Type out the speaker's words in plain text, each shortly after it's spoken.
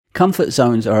Comfort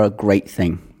zones are a great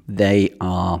thing. They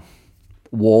are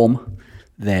warm,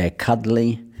 they're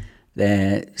cuddly,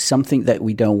 they're something that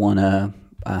we don't want to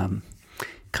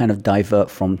kind of divert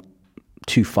from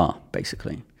too far,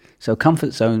 basically. So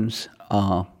comfort zones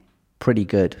are pretty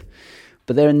good.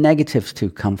 But there are negatives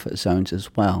to comfort zones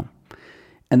as well.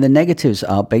 And the negatives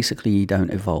are basically you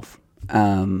don't evolve.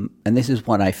 And this is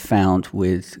what I found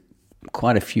with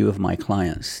quite a few of my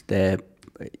clients.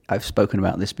 I've spoken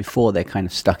about this before, they're kind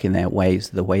of stuck in their ways,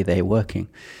 the way they're working.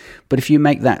 But if you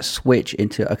make that switch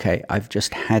into, okay, I've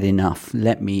just had enough,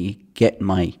 let me get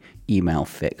my email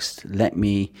fixed, let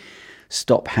me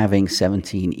stop having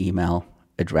 17 email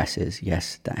addresses.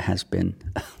 Yes, that has been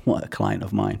a client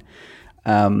of mine.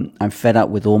 I'm fed up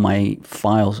with all my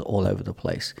files all over the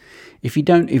place. If you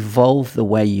don't evolve the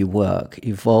way you work,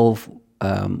 evolve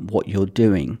what you're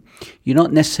doing, you're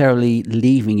not necessarily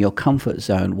leaving your comfort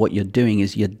zone. What you're doing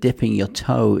is you're dipping your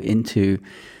toe into,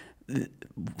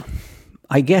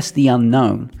 I guess, the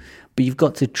unknown. But you've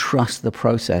got to trust the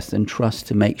process and trust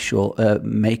to make sure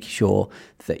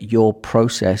that your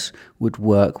process would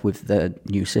work with the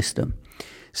new system.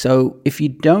 So if you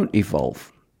don't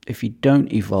evolve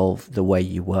the way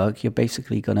you work, you're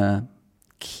basically going to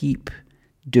keep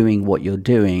doing what you're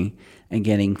doing and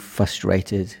getting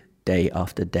frustrated day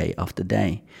after day after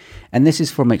day. And this is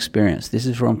from experience. This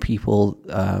is from people,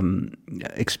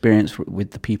 experience with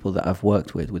the people that I've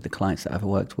worked with the clients that I've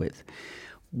worked with.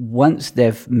 Once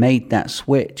they've made that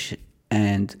switch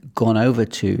and gone over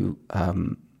to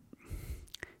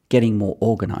getting more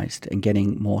organized and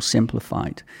getting more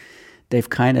simplified,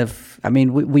 they've kind of,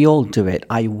 we all do it.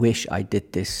 I wish I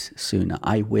did this sooner.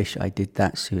 I wish I did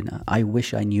that sooner. I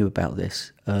wish I knew about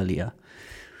this earlier.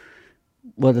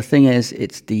 Well, the thing is,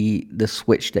 it's the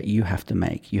switch that you have to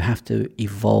make. You have to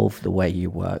evolve the way you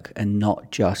work and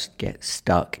not just get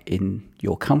stuck in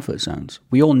your comfort zones.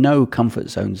 We all know comfort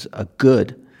zones are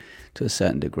good to a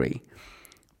certain degree,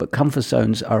 but comfort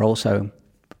zones are also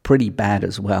pretty bad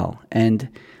as well. And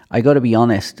I got to be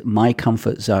honest, my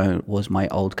comfort zone was my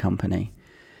old company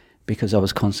because I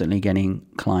was constantly getting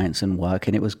clients and work,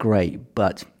 and it was great.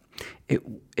 But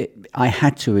I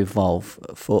had to evolve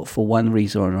for one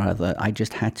reason or another. I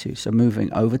just had to. So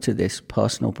moving over to this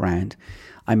personal brand,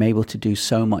 I'm able to do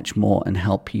so much more and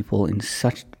help people in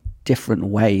such different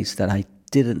ways that I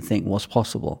didn't think was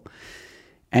possible.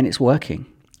 And it's working.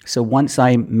 So once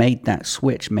I made that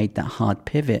switch, made that hard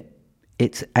pivot,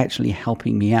 it's actually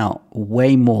helping me out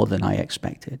way more than I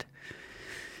expected.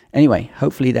 Anyway,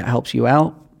 hopefully that helps you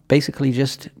out. Basically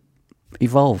just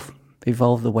evolve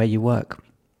the way you work.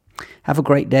 Have a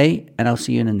great day, and I'll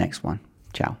see you in the next one.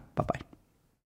 Ciao. Bye-bye.